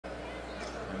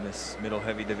in this middle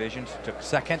heavy division. She took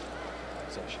second,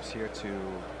 so she's here to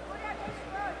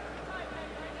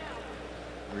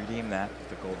redeem that with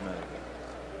the gold medal.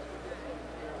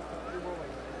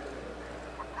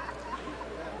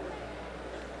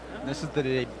 This is the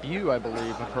debut, I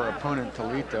believe, of her opponent,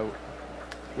 Talita.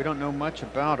 We don't know much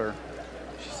about her.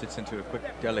 She sits into a quick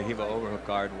De La Riva overhook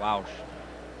guard. Wow.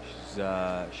 She's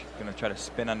going to try to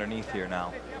spin underneath here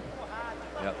now.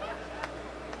 Yep.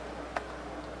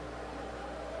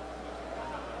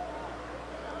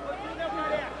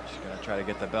 She's going to try to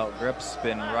get the belt grip,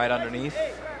 spin right underneath.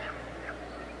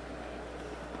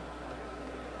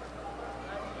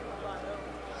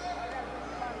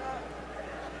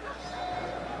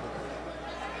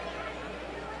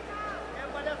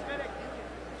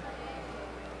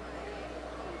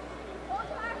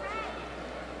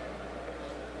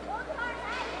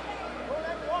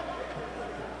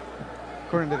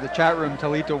 According to the chat room,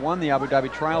 Talita won the Abu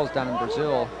Dhabi trials down in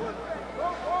Brazil.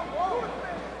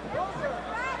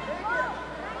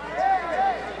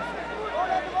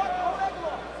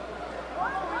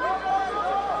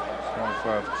 She's going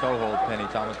for a toe hold, Penny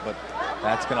Thomas, but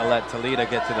that's going to let Talita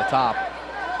get to the top.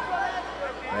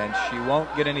 And she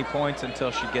won't get any points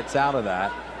until she gets out of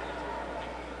that.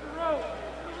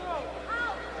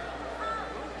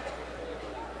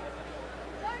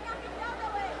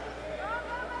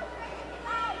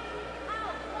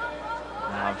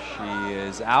 She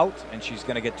is out, and she's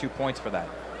going to get 2 points for that.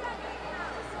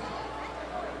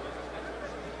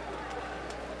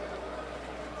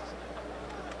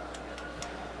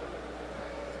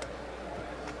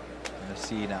 And to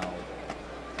see now,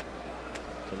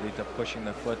 Talita pushing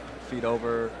the feet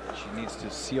over. She needs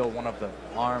to seal one of the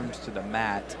arms to the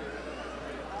mat.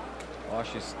 Oh,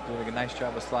 she's doing a nice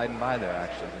job of sliding by there,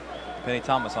 actually. Penny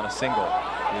Thomas on a single.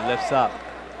 He lifts up.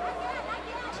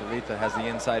 Talita has the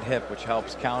inside hip, which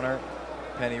helps counter.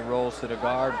 Penny rolls to the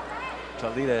guard.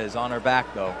 Talita is on her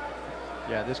back, though.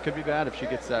 Yeah, this could be bad if she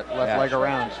gets that left leg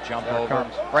around. Jump there over.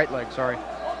 Comes. Right leg, sorry.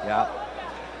 Yeah.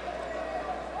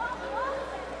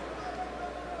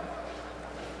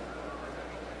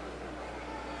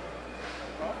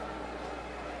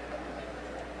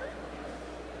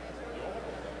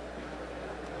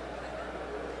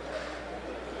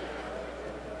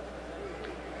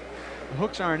 The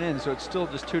hooks aren't in, so it's still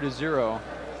just 2-0.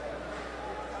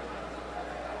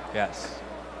 Yes.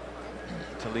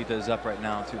 Talita is up right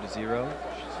now, 2-0.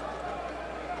 She's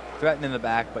threatening the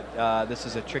back, but this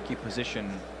is a tricky position.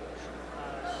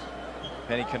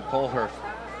 Penny can pull her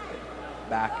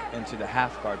back into the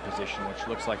half guard position, which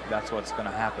looks like that's what's going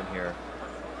to happen here.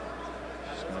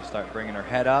 She's going to start bringing her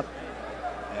head up,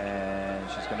 and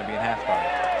she's going to be in half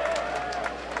guard.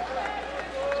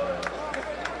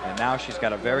 And now she's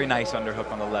got a very nice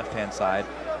underhook on the left-hand side.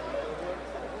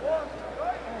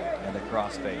 And the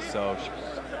crossface. So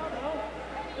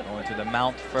she's going to the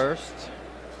mount first.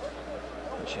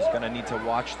 And she's going to need to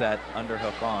watch that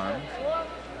underhook arm.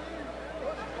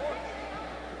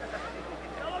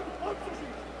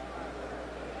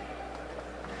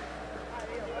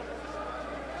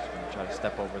 She's going to try to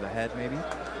step over the head, maybe.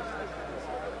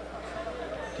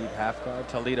 Deep half guard.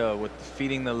 Talita with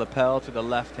feeding the lapel to the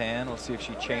left hand. We'll see if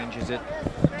she changes it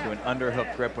to an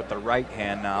underhook grip with the right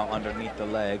hand now underneath the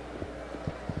leg.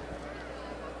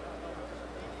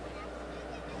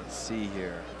 Let's see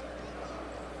here.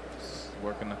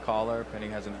 Working the collar. Penny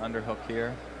has an underhook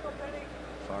here.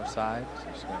 Far side. So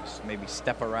she's going to maybe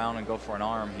step around and go for an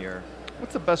arm here.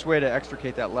 What's the best way to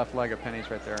extricate that left leg of Penny's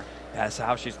right there? That's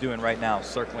how she's doing right now,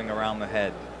 circling around the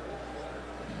head.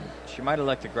 She might have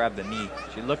liked to grab the knee.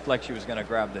 She looked like she was going to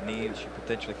grab the knee. She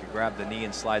potentially could grab the knee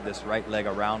and slide this right leg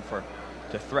around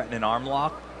to threaten an arm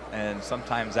lock, and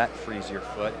sometimes that frees your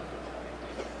foot.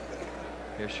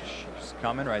 Here she's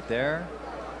coming right there.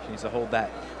 She needs to hold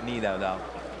that knee though.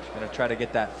 She's going to try to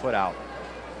get that foot out,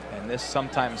 and this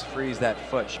sometimes frees that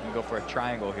foot. She can go for a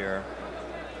triangle here.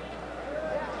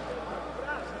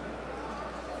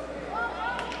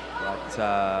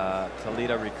 But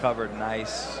Talita recovered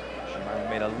nice. She might have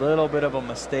made a little bit of a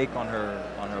mistake on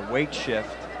her weight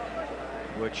shift,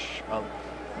 which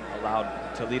allowed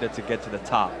Talita to get to the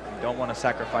top. You don't want to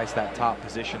sacrifice that top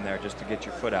position there just to get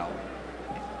your foot out.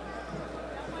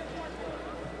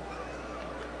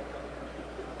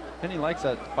 Penny likes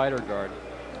that spider guard.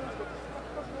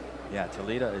 Yeah,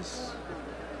 Talita is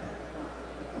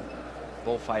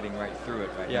bullfighting right through it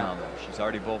right now. She's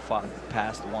already bullfought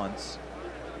past once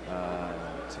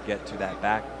to get to that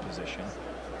back position.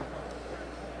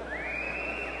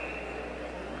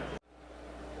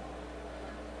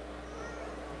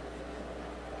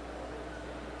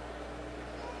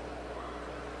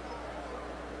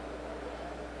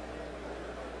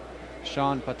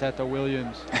 Sean Pateta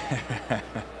Williams.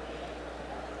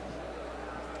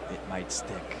 It might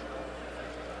stick.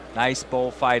 Nice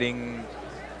bullfighting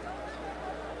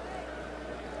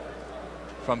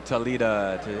from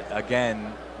Talita to,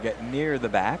 again, get near the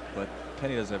back, but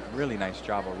Penny does a really nice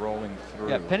job of rolling through.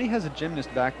 Yeah, Penny has a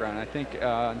gymnast background. I think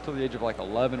until the age of like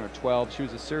 11 or 12, she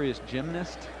was a serious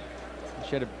gymnast.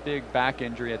 She had a big back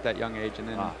injury at that young age and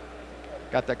then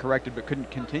got that corrected but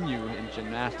couldn't continue in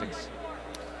gymnastics.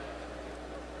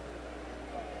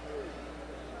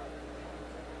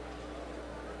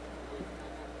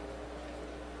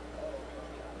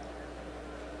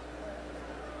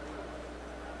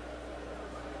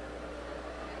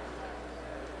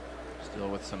 Still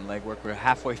with some leg work. We're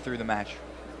halfway through the match.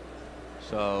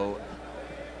 So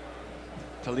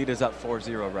Talita's up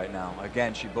 4-0 right now.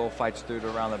 Again, she bullfights through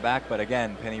to around the back, but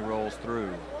again, Penny rolls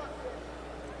through.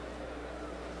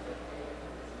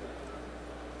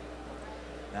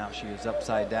 Now she is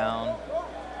upside down.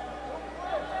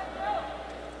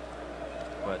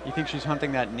 But you think she's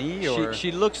hunting that knee? Or?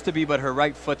 She looks to be, but her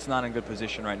right foot's not in good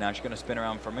position right now. She's going to spin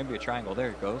around for maybe a triangle. There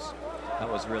it goes. That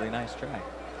was a really nice try.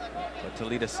 But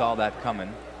Talita saw that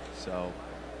coming, so.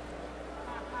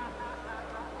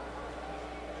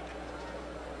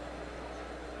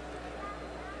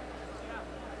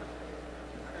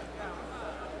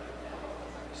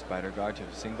 Spider guard to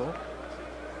the single.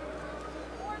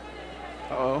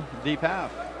 Uh-oh, deep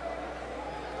half.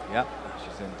 Yep,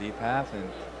 she's in deep half, and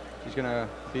she's gonna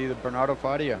be the Bernardo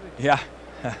Faria. Yeah.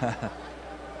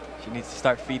 She needs to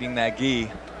start feeding that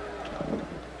gi.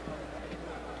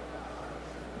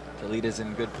 Talita's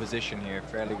in good position here,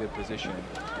 fairly good position.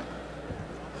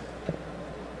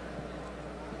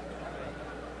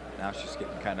 Now she's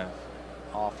getting kind of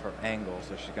off her angle,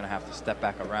 so she's gonna have to step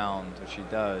back around, which she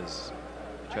does.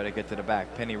 Try to get to the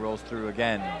back. Penny rolls through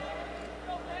again.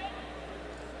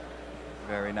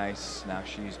 Very nice. Now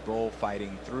she's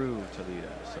bullfighting through Talita.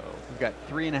 So we've got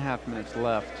 3.5 minutes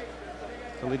left.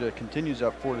 Talita continues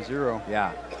up 4-0.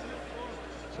 Yeah.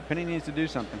 So Penny needs to do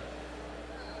something.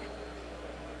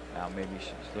 Now maybe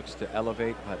she looks to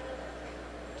elevate, but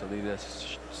Talita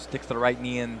sticks the right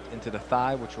knee into the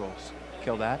thigh, which will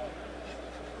kill that.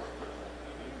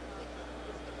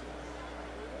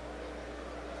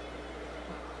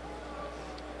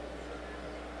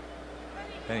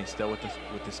 Penny still with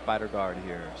the spider guard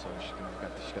here, so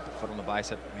she's got the foot on the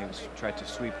bicep. Maybe try to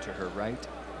sweep to her right.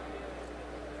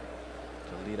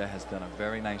 Talita has done a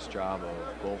very nice job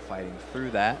of bullfighting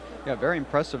through that. Yeah, very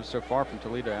impressive so far from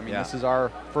Talita. I mean, this is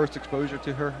our first exposure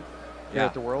to her here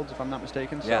at the Worlds, if I'm not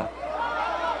mistaken. So. Yeah.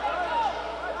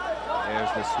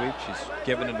 There's the sweep. She's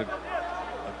giving it a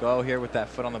go here with that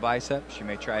foot on the bicep. She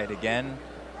may try it again.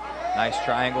 Nice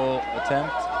triangle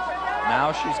attempt.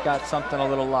 Now she's got something a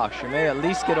little locked. She may at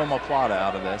least get omoplata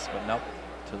out of this, but nope.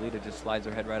 Talita just slides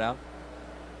her head right out.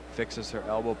 Fixes her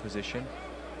elbow position.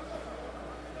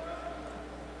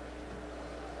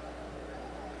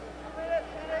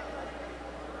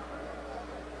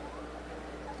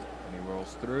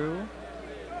 Through.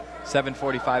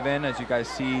 7:45 in, as you guys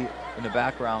see in the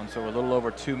background, so we're a little over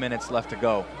 2 minutes left to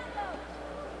go.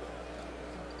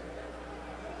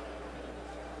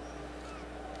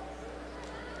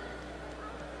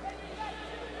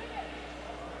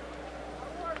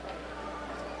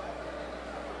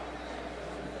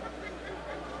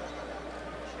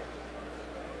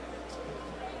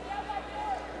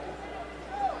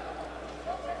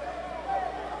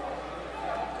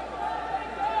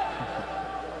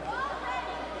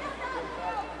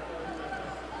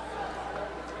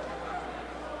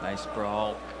 Nice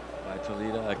sprawl by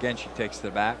Talita. Again, she takes the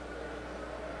back.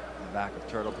 The back of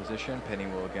turtle position. Penny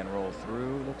will again roll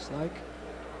through, looks like.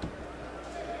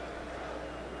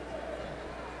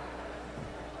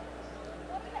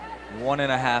 One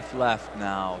and a half left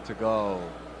now to go.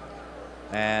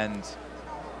 And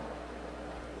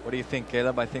what do you think,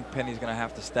 Caleb? I think Penny's going to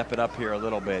have to step it up here a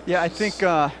little bit. Yeah, I think,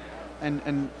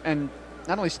 and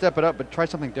not only step it up, but try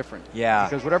something different. Yeah.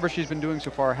 Because whatever she's been doing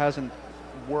so far hasn't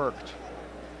worked.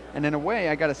 And in a way,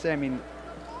 I got to say, I mean,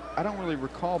 I don't really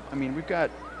recall. I mean, we've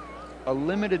got a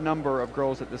limited number of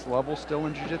girls at this level still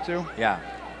in Jiu-Jitsu. Yeah.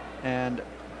 And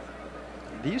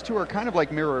these two are kind of like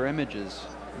mirror images,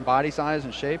 body size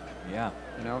and shape. Yeah.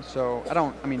 You know, so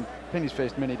I mean, Penny's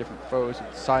faced many different foes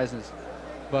and sizes,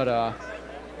 but at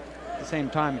the same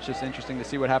time, it's just interesting to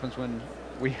see what happens when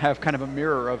we have kind of a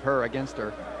mirror of her against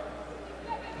her.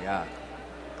 Yeah.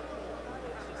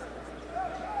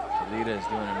 Talita is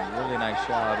doing a really nice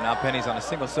job. Now Penny's on a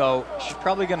single, so she's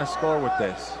probably going to score with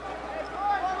this.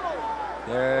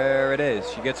 There it is.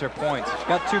 She gets her points. She's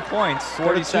got 2 points.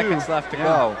 40 seconds left to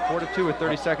go. 4-2 with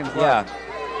 30 seconds left.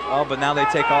 Yeah. Oh, but now they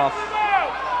take off.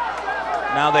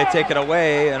 Now they take it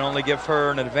away and only give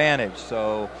her an advantage.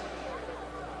 So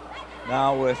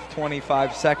now with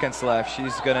 25 seconds left,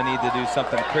 she's going to need to do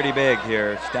something pretty big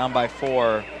here. She's down by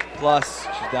 4, plus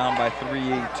she's down by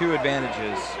 2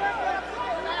 advantages.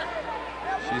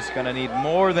 She's going to need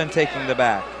more than taking the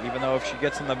back. Even though if she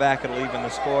gets in the back, it'll even the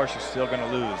score, she's still going to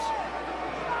lose.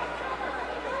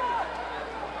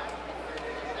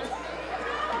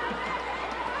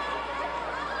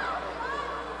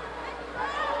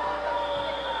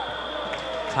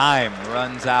 Time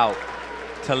runs out.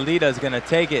 Talita's going to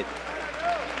take it.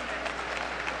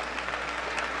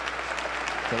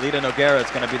 Talita Nogueira is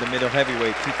going to be the middle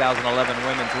heavyweight 2011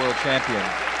 Women's World Champion.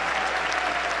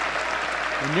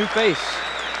 A new face.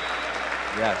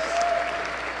 Yes.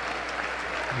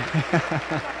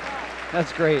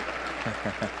 That's great.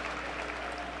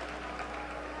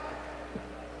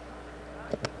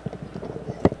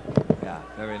 Yeah,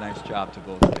 very nice job to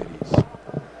both ladies.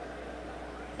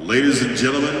 Ladies and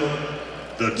gentlemen,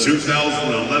 the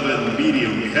 2011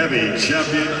 medium heavy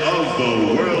champion of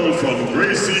the world from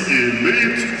Gracie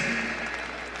Elite,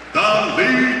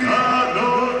 Talita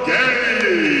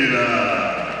Nogueira.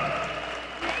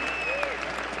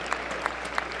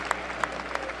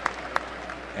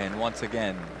 And once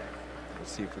again, we'll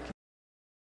see if we can